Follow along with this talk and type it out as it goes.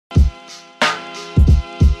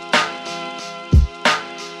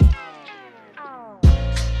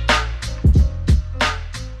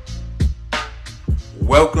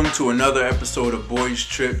to another episode of Boys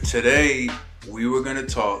Trip. Today, we were going to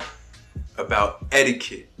talk about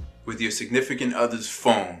etiquette with your significant other's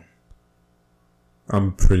phone.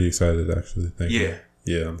 I'm pretty excited, actually. Thank you. Yeah.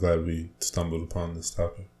 Yeah, I'm glad we stumbled upon this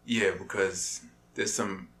topic. Yeah, because there's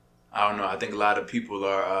some, I don't know, I think a lot of people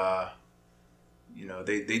are,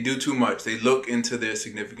 they do too much. They look into their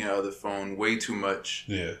significant other phone way too much.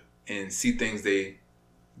 Yeah. And see things they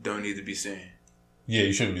don't need to be seeing. Yeah,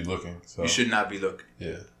 you shouldn't be looking. So. You should not be looking.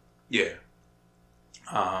 Yeah. Yeah.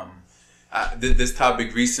 This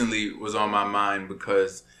topic recently was on my mind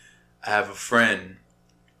because I have a friend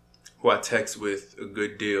who I text with a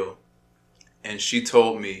good deal, and she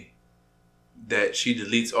told me that she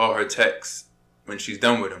deletes all her texts when she's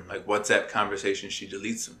done with them. Like WhatsApp conversations, she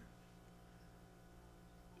deletes them.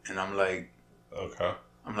 And I'm like, okay.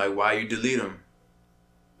 Why you delete them?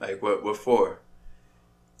 Like, what for?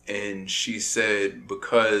 And she said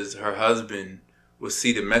because her husband will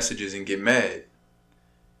see the messages and get mad.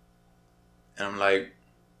 And I'm like,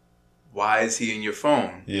 why is he in your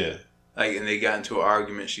phone? Yeah. Like, and they got into an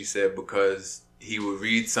argument, she said, because he would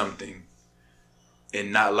read something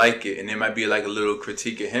and not like it. And there might be like a little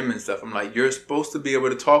critique of him and stuff. I'm like, you're supposed to be able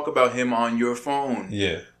to talk about him on your phone.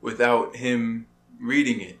 Yeah. Without him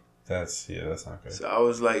reading it. That's not good. So I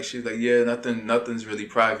was like, she's like, yeah, nothing's really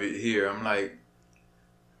private here. I'm like,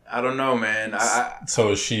 I don't know, man.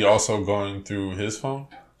 So is she also going through his phone?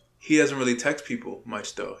 He doesn't really text people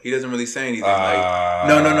much, though. He doesn't really say anything. No,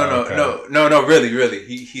 really.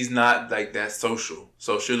 He's not like that social.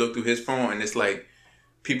 So she'll look through his phone, and it's like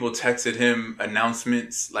people texted him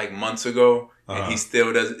announcements like months ago, and he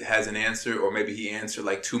still has an answer, or maybe he answered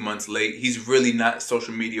like 2 months late. He's really not a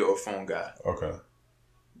social media or phone guy. Okay.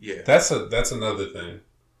 Yeah. That's another thing.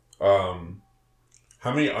 How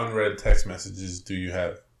many unread text messages do you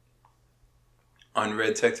have?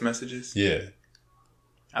 Unread text messages? Yeah.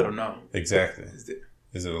 I don't know. Exactly.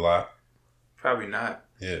 Is it a lot? Probably not.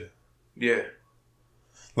 Yeah. Yeah.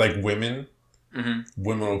 Like women? Mm-hmm.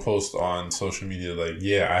 Women will post on social media like,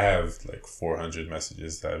 yeah, I have like 400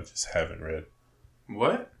 messages that I just haven't read.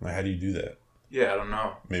 What? Like, how do you do that? Yeah, I don't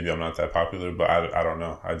know. Maybe I'm not that popular, but I don't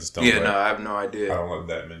know. I just don't. Yeah, I have no idea. I don't let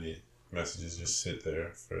that many messages just sit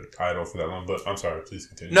there idle for that long. But I'm sorry, please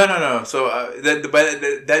continue. No. So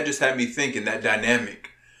that just had me thinking, that dynamic.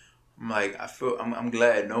 I'm like, I'm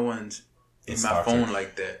glad no one's in my toxic. phone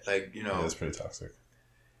like that. Like, Yeah, that's pretty toxic.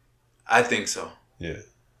 I think so. Yeah.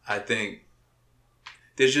 I think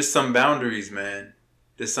there's just some boundaries, man.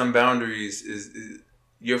 There's some boundaries is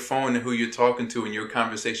your phone and who you're talking to and your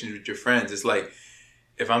conversations with your friends. It's like,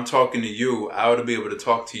 if I'm talking to you, I ought to be able to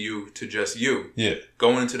talk to you to just you. Yeah.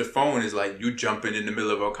 Going into the phone is like you jumping in the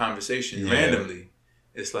middle of our conversation randomly.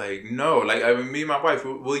 It's like, no. Like, me and my wife,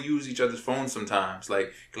 we'll use each other's phones sometimes.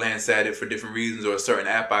 Like, glance at it for different reasons, or a certain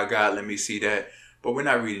app I got, let me see that. But we're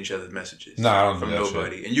not reading each other's messages. No, I don't from do that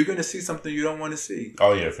nobody. shit. And you're going to see something you don't want to see.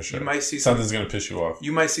 Oh, yeah, for sure. You might see something's going to piss you off.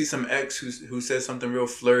 You might see some ex who says something real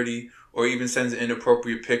flirty, or even sends an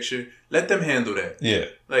inappropriate picture. Let them handle that. Yeah.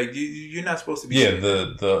 Like, you're not supposed to be. Yeah,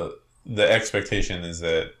 the expectation is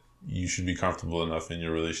that you should be comfortable enough in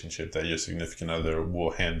your relationship that your significant other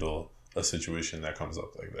will handle a situation that comes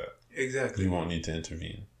up like that. Exactly. You won't need to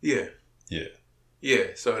intervene. Yeah. Yeah. Yeah.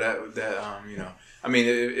 So I mean,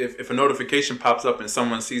 if a notification pops up and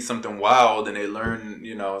someone sees something wild and they learn,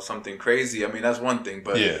 something crazy, I mean, that's one thing.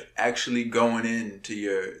 But actually going into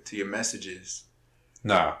your messages.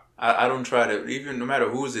 Nah. I don't try to, even no matter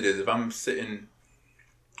whose it is, if I'm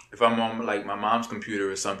on like my mom's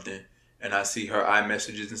computer or something, and I see her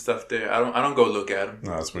iMessages and stuff there, I don't go look at them.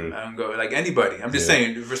 No, that's weird. I don't go, like, anybody. I'm just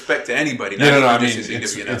saying, respect to anybody. No. I mean,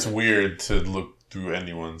 it's weird to look through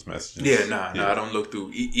anyone's messages. Yeah, I don't look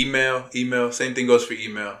through email. Same thing goes for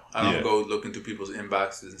email. I don't go looking through people's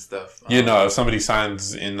inboxes and stuff. If somebody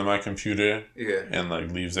signs into my computer, and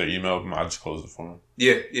like leaves their email, I just close it for them.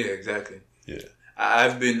 Yeah, exactly. Yeah,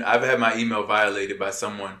 I've had my email violated by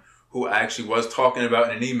someone who I actually was talking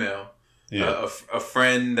about in an email. Yeah. A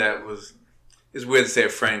friend that was... It's weird to say a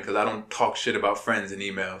friend because I don't talk shit about friends in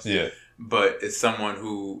emails. Yeah. But it's someone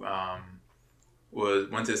who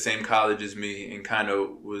went to the same college as me and kind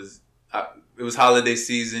of was... it was holiday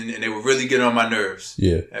season and they were really getting on my nerves.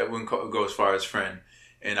 Yeah. I wouldn't go as far as friend.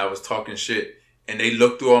 And I was talking shit. And they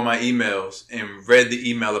looked through all my emails and read the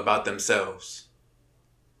email about themselves.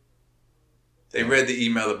 They read the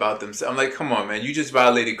email about themselves. I'm like, come on, man. You just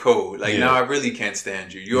violated code. Like, now I really can't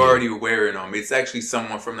stand you. You're already wearing on me. It's actually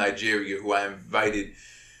someone from Nigeria who I invited.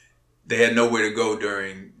 They had nowhere to go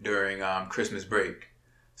during Christmas break.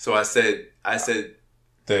 So I said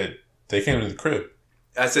that they came to the crib.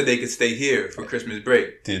 I said they could stay here for Christmas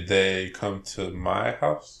break. Did they come to my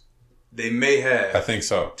house? They may have. I think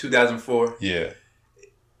so. 2004. Yeah.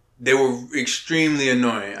 They were extremely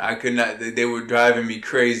annoying. I could not. They were driving me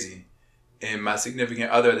crazy, and my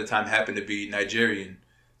significant other at the time happened to be Nigerian,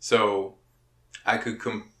 so I could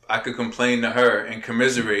complain to her and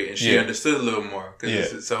commiserate, and she understood a little more.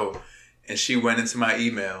 And she went into my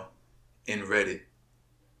email and read it,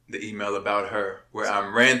 the email about her, where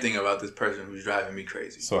I'm ranting about this person who's driving me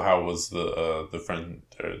crazy. So how was the friend?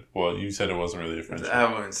 Well, you said it wasn't really a friend.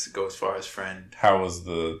 I wouldn't go as far as friend. How was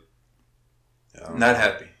the? Not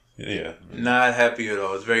happy. Yeah. Not happy at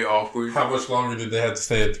all. It's very awkward. How much longer did they have to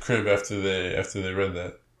stay at the crib after they read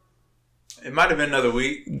that? It might have been another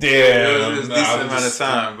week. Damn. It was a decent amount of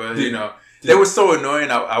time, but they were so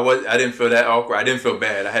annoying. I didn't feel that awkward. I didn't feel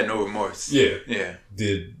bad. I had no remorse. Yeah. Yeah.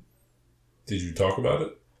 Did you talk about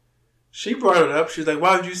it? She brought it up. She was like,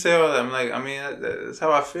 "Why would you say all that?" I'm like, I mean, that's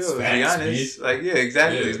how I feel. To be honest, like, yeah,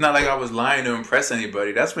 exactly. Yeah. It's not like I was lying to impress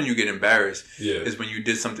anybody. That's when you get embarrassed. Yeah. Is when you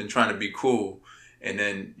did something trying to be cool, and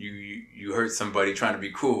then you hurt somebody trying to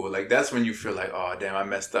be cool. Like, that's when you feel like, oh damn, I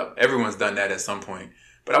messed up. Everyone's done that at some point,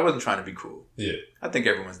 but I wasn't trying to be cool. Yeah. I think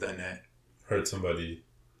everyone's done that. Hurt somebody.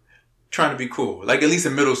 Trying to be cool, like at least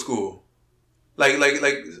in middle school. Like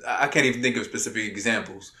I can't even think of specific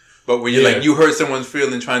examples. But when you're like, you hurt someone's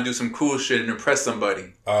feeling trying to do some cool shit and impress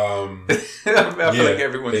somebody. I feel like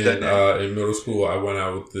everyone's done that. In middle school, I went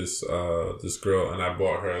out with this girl and I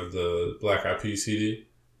bought her the Black Eyed Peas CD.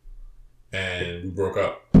 And we broke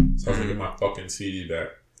up. So I was like, get my fucking CD back.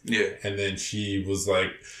 Yeah. And then she was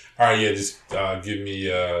like, all right, yeah, just give me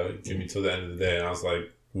till the end of the day. And I was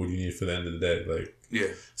like, what do you need for the end of the day? Like, yeah.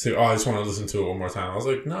 So, I just want to listen to it one more time. I was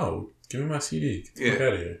like, no, give me my CD. Get the fuck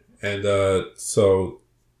out of here. And so...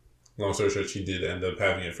 long story short, she did end up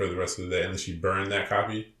having it for the rest of the day, and then she burned that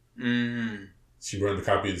copy. Mm. She burned the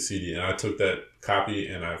copy of the CD, and I took that copy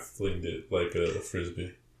and I flinged it like a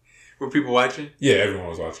frisbee. Were people watching? Yeah, everyone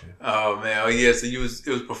was watching. Oh man, so it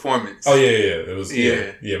was performance. Oh yeah, it was.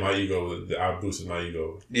 Yeah. My ego, I boosted my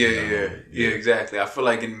ego. Yeah, exactly. I feel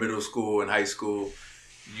like in middle school and high school,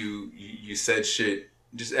 you said shit,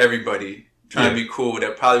 just everybody trying to be cool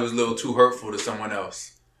that probably was a little too hurtful to someone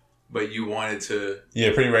else. But you wanted to...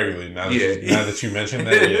 Yeah, pretty regularly. Now that you mentioned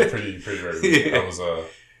that, pretty regularly. Yeah. I was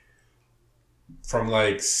from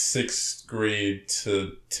like 6th grade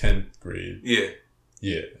to 10th grade. Yeah.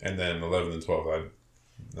 Yeah, and then 11th and 12th,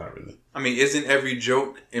 not really. I mean, isn't every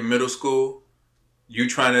joke in middle school you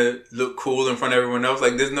trying to look cool in front of everyone else?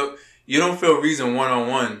 Like, you don't feel reason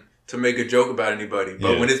one-on-one to make a joke about anybody.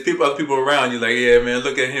 But when there's other people around, you're like, yeah, man,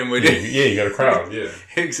 look at him with it. Yeah, you got a crowd, yeah.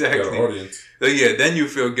 Exactly. You got an audience. So yeah, then you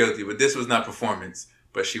feel guilty. But this was not performance.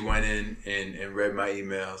 But she went in and read my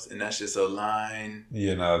emails. And that's just a line.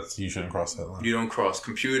 Yeah, no, you shouldn't cross that line. You don't cross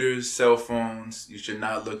computers, cell phones. You should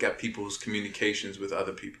not look at people's communications with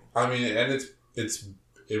other people. I mean, and it's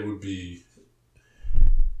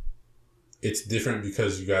different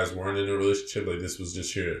because you guys weren't in a relationship. Like, this was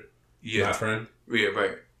just your my friend. Yeah,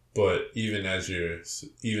 right. But even as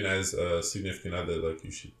a significant other, like,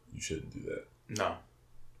 you shouldn't do that. No.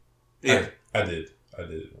 Yeah. I did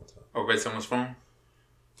it one time. Or read someone's phone?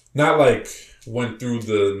 Not like went through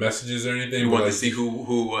the messages or anything. You wanted to see who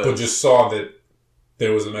was. But just saw that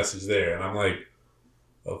there was a message there. And I'm like,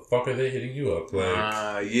 the fuck are they hitting you up?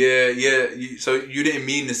 Like, yeah. So you didn't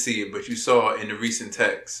mean to see it, but you saw in the recent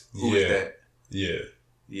text. Who was that? Yeah.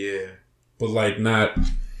 Yeah. But like not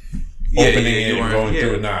opening it and going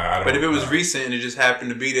through it. Nah, I don't. But if it was recent and it just happened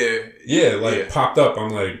to be there. Yeah, popped up. I'm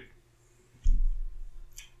like,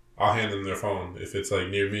 I'll hand them their phone if it's like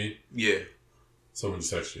near me. Yeah. Someone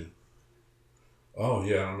just text you. Oh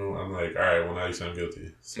yeah, I don't know. I'm like, all right, well now you sound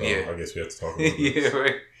guilty. So I guess we have to talk about this. Yeah,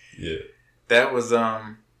 right. Yeah. That was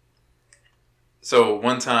so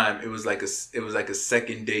one time it was like a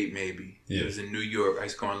second date maybe. Yeah. It was in New York. I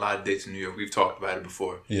used to go on a lot of dates in New York. We've talked about it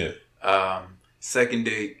before. Yeah. Second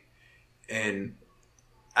date, and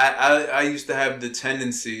I used to have the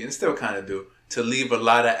tendency, and still kind of do, to leave a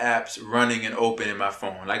lot of apps running and open in my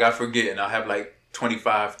phone. Like, I forget, and I'll have like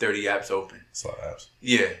 25, 30 apps open. It's a lot of apps.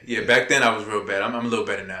 Yeah. Back then I was real bad. I'm a little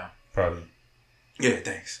better now. Probably. Yeah,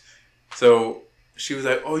 thanks. So she was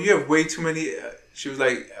like, "Oh, you have way too many." She was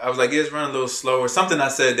like, "I was like, yeah, it's running a little slow," or something I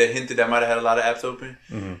said that hinted that I might have had a lot of apps open.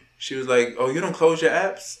 Mm-hmm. She was like, "Oh, you don't close your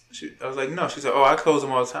apps?" I was like, "No." She's like, "Oh, I close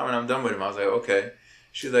them all the time when I'm done with them." I was like, "Okay."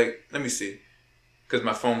 She's like, "Let me see," because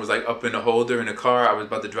my phone was like up in the holder in the car. I was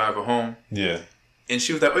about to drive her home. Yeah. And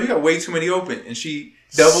she was like, "Oh, you got way too many open," and she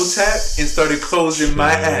double tapped and started closing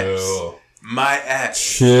my apps. My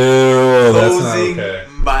apps. Chill. Closing That's not okay.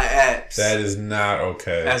 My apps. That is not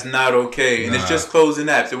okay. That's not okay. And it's just closing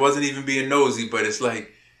apps. It wasn't even being nosy, but it's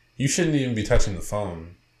like... You shouldn't even be touching the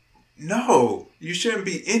phone. No, you shouldn't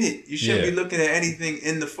be in it. You shouldn't Yeah. be looking at anything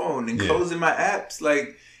in the phone and Yeah. closing my apps.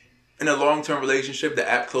 Like, in a long-term relationship, the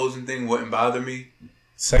app closing thing wouldn't bother me.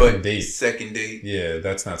 Second date. Second date. Yeah,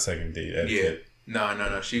 that's not second date etiquette. Yeah.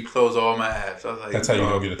 No. She closed all my apps. I was like, that's how you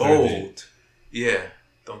don't get a third bold. date. Yeah.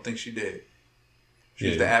 Don't think she did. She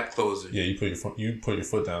was the app closer. Yeah, you put your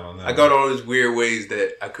foot down on that. I got all these weird ways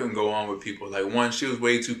that I couldn't go on with people. Like, one, she was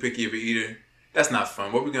way too picky of an eater. That's not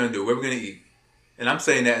fun. What are we going to do? Where are we going to eat? And I'm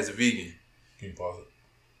saying that as a vegan. Can you pause it?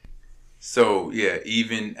 So, yeah,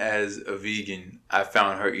 even as a vegan, I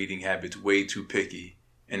found her eating habits way too picky.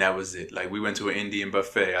 And that was it. Like, we went to an Indian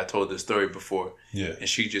buffet. I told this story before. Yeah. And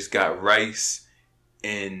she just got rice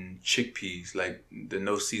and chickpeas, like the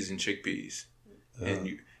no-season chickpeas.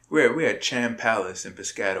 And we had Cham Palace in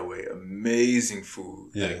Piscataway. Amazing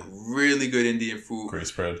food. Yeah. Like, really good Indian food. Great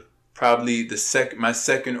spread. Probably my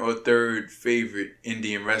second or third favorite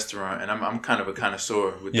Indian restaurant, and I'm kind of a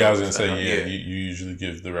connoisseur with I was gonna say you usually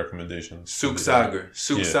give the recommendations. Suk Sagar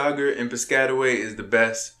in Piscataway is the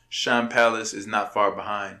best. Cham Palace is not far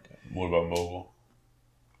behind. What about Mogul?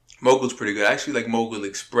 Mogul's pretty good. I actually like Mogul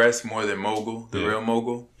Express more than Mogul, the real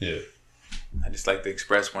Mogul. Yeah. I just like the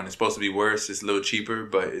Express one. It's supposed to be worse. It's a little cheaper,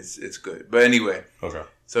 but it's good. But anyway, okay.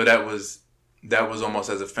 So that was almost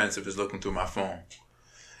as offensive as looking through my phone.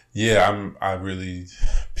 Yeah, I really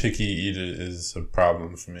picky eater is a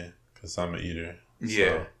problem for me because I'm an eater. Yeah.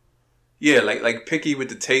 So. Yeah, like picky with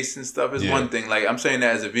the taste and stuff is one thing. Like, I'm saying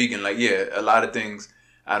that as a vegan. Like, yeah, a lot of things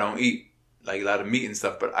I don't eat, like a lot of meat and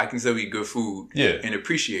stuff, but I can still eat good food and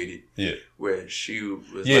appreciate it. Yeah. Where she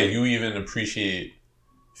was you even appreciate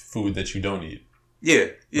food that you don't eat. Yeah,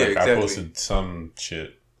 like, exactly. I posted some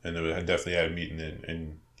shit and it definitely had meat in it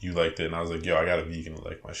and you liked it, and I was like, yo, I got a vegan to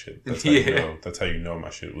like my shit. That's how you know. That's how you know my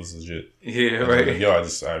shit was legit. Yeah, and right. Like, yo,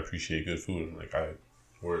 I appreciate good food. And like, I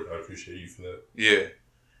appreciate you for that.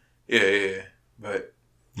 Yeah. But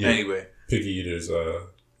anyway, picky eaters. I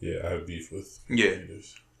have beef with picky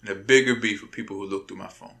eaters. And a bigger beef with people who look through my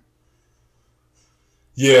phone.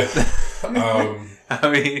 Yeah. I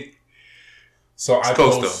mean, so I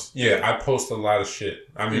post. Yeah, I post a lot of shit.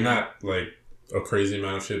 I mean, not like a crazy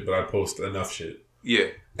amount of shit, but I post enough shit. Yeah.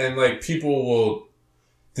 And like people will,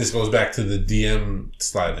 this goes back to the DM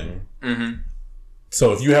sliding. Mm-hmm.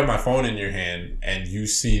 So if you have my phone in your hand and you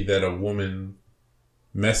see that a woman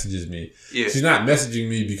messages me, she's not messaging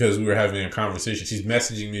me because we were having a conversation. She's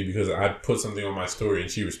messaging me because I put something on my story and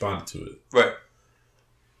she responded to it. Right.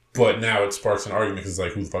 But now it sparks an argument because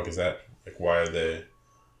like, who the fuck is that? Like, why are they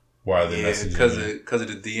messaging me? Because of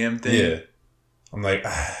the DM thing? Yeah. I'm like,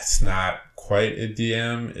 it's not quite a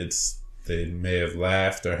DM. They may have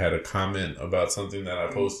laughed or had a comment about something that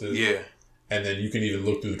I posted. Yeah. And then you can even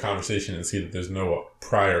look through the conversation and see that there's no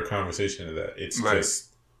prior conversation to that. It's just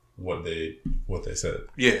what they said.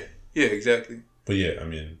 Yeah. Yeah, exactly. But yeah, I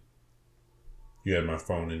mean, you had my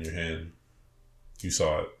phone in your hand. You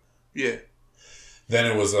saw it. Yeah. Then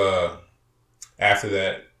it was after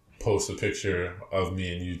that, post a picture of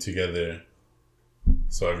me and you together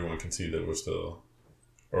so everyone can see that we're still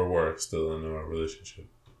in a relationship.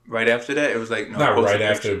 Right after that, it was like... Not right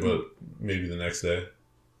after, but maybe the next day.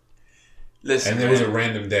 Listen, and it was a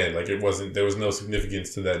random day. Like, there was no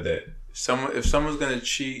significance to that day. If someone's going to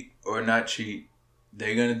cheat or not cheat,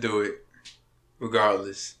 they're going to do it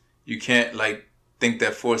regardless. You can't, like, think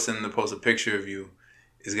that forcing them to post a picture of you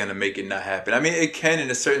is going to make it not happen. I mean, it can in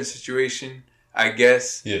a certain situation, I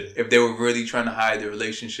guess. Yeah. If they were really trying to hide their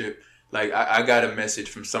relationship. Like, I got a message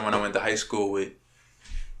from someone I went to high school with.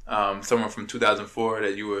 Someone from 2004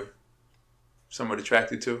 that you were somewhat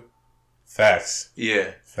attracted to. Facts.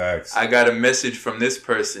 Yeah. Facts. I got a message from this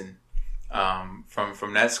person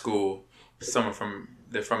from that school.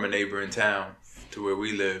 They're from a neighboring town to where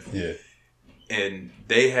we live. Yeah. And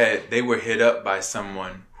they were hit up by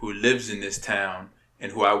someone who lives in this town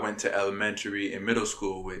and who I went to elementary and middle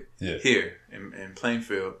school with here in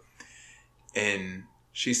Plainfield. And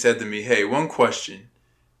she said to me, "Hey, one question.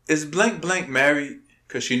 Is blank blank married?"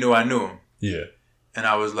 Because she knew I knew him. Yeah. And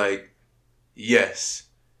I was like, "Yes."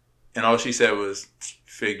 And all she said was,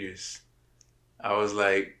 "Figures." I was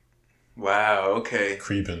like, wow, okay.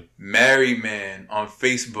 Creeping. Married man on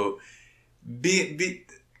Facebook. Being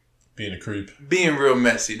a creep. Being real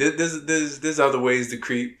messy. There's other ways to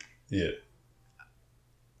creep. Yeah.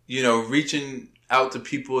 You know, reaching out to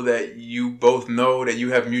people that you both know, that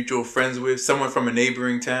you have mutual friends with, someone from a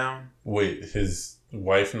neighboring town. Wait, his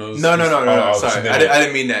wife knows? No. Sorry, I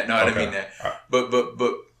didn't mean that. No, I didn't mean that.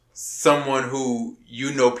 But someone who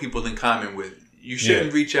you know people in common with. You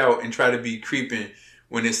shouldn't reach out and try to be creeping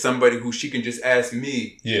when it's somebody who she can just ask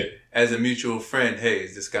me as a mutual friend, "Hey,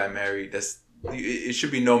 is this guy married?" It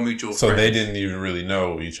should be no mutual. So friends. they didn't even really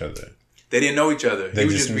know each other. They didn't know each other. They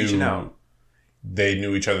was just reaching out. They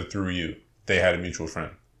knew each other through you. They had a mutual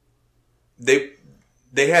friend. They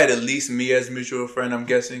had at least me as a mutual friend, I'm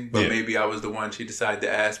guessing. But maybe I was the one she decided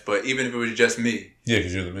to ask. But even if it was just me. Yeah,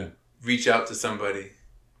 because you're the man. Reach out to somebody.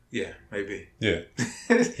 Yeah, maybe. Yeah.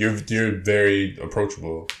 You're very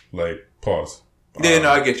approachable. Like, pause. Yeah, no,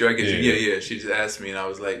 I get you. Yeah. She just asked me and I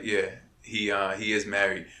was like, yeah, he is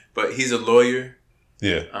married. But he's a lawyer.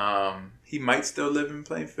 Yeah. He might still live in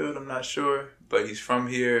Plainfield. I'm not sure. But he's from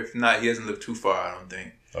here. If not, he hasn't lived too far, I don't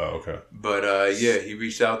think. Oh, okay. But he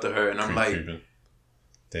reached out to her and I'm like,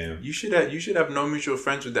 damn. You should have no mutual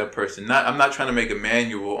friends with that person. I'm not trying to make a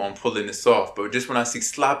manual on pulling this off, but just when I see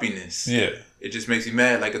sloppiness, it just makes me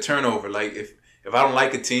mad. Like a turnover. Like if I don't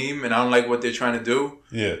like a team and I don't like what they're trying to do,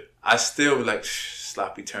 I still be like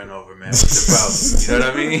sloppy turnover, man. What's the problem?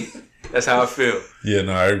 You know what I mean? That's how I feel. Yeah,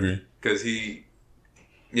 no, I agree. Because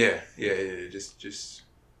just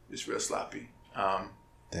real sloppy.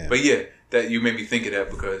 Damn. But yeah, that you made me think of that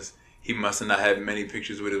because he must have not had many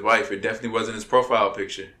pictures with his wife. It definitely wasn't his profile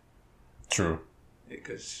picture. True.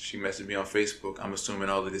 Because she messaged me on Facebook. I'm assuming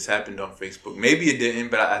all of this happened on Facebook. Maybe it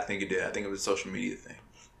didn't, but I think it did. I think it was a social media thing.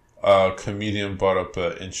 A comedian brought up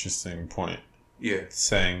an interesting point. Yeah.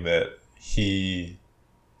 Saying that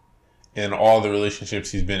in all the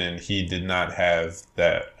relationships he's been in, he did not have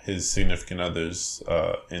his significant other's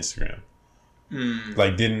Instagram.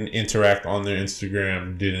 Like, didn't interact on their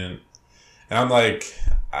Instagram, didn't. And I'm like,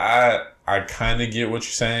 I kind of get what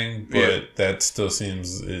you're saying, but that still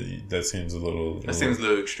seems a little. That seems a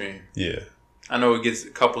little extreme. Yeah. I know it gets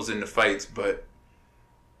couples into fights, but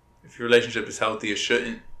if your relationship is healthy, it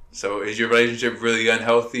shouldn't. So is your relationship really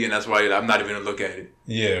unhealthy? And that's why I'm not even going to look at it.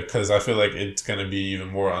 Yeah, because I feel like it's going to be even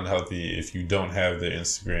more unhealthy if you don't have their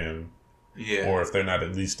Instagram. Yeah. Or if they're not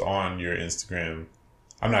at least on your Instagram.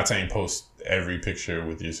 I'm not saying post every picture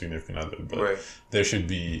with your significant other, but there should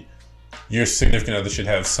be. Your significant other should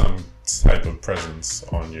have some type of presence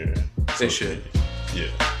on your. They should.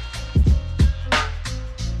 Media. Yeah.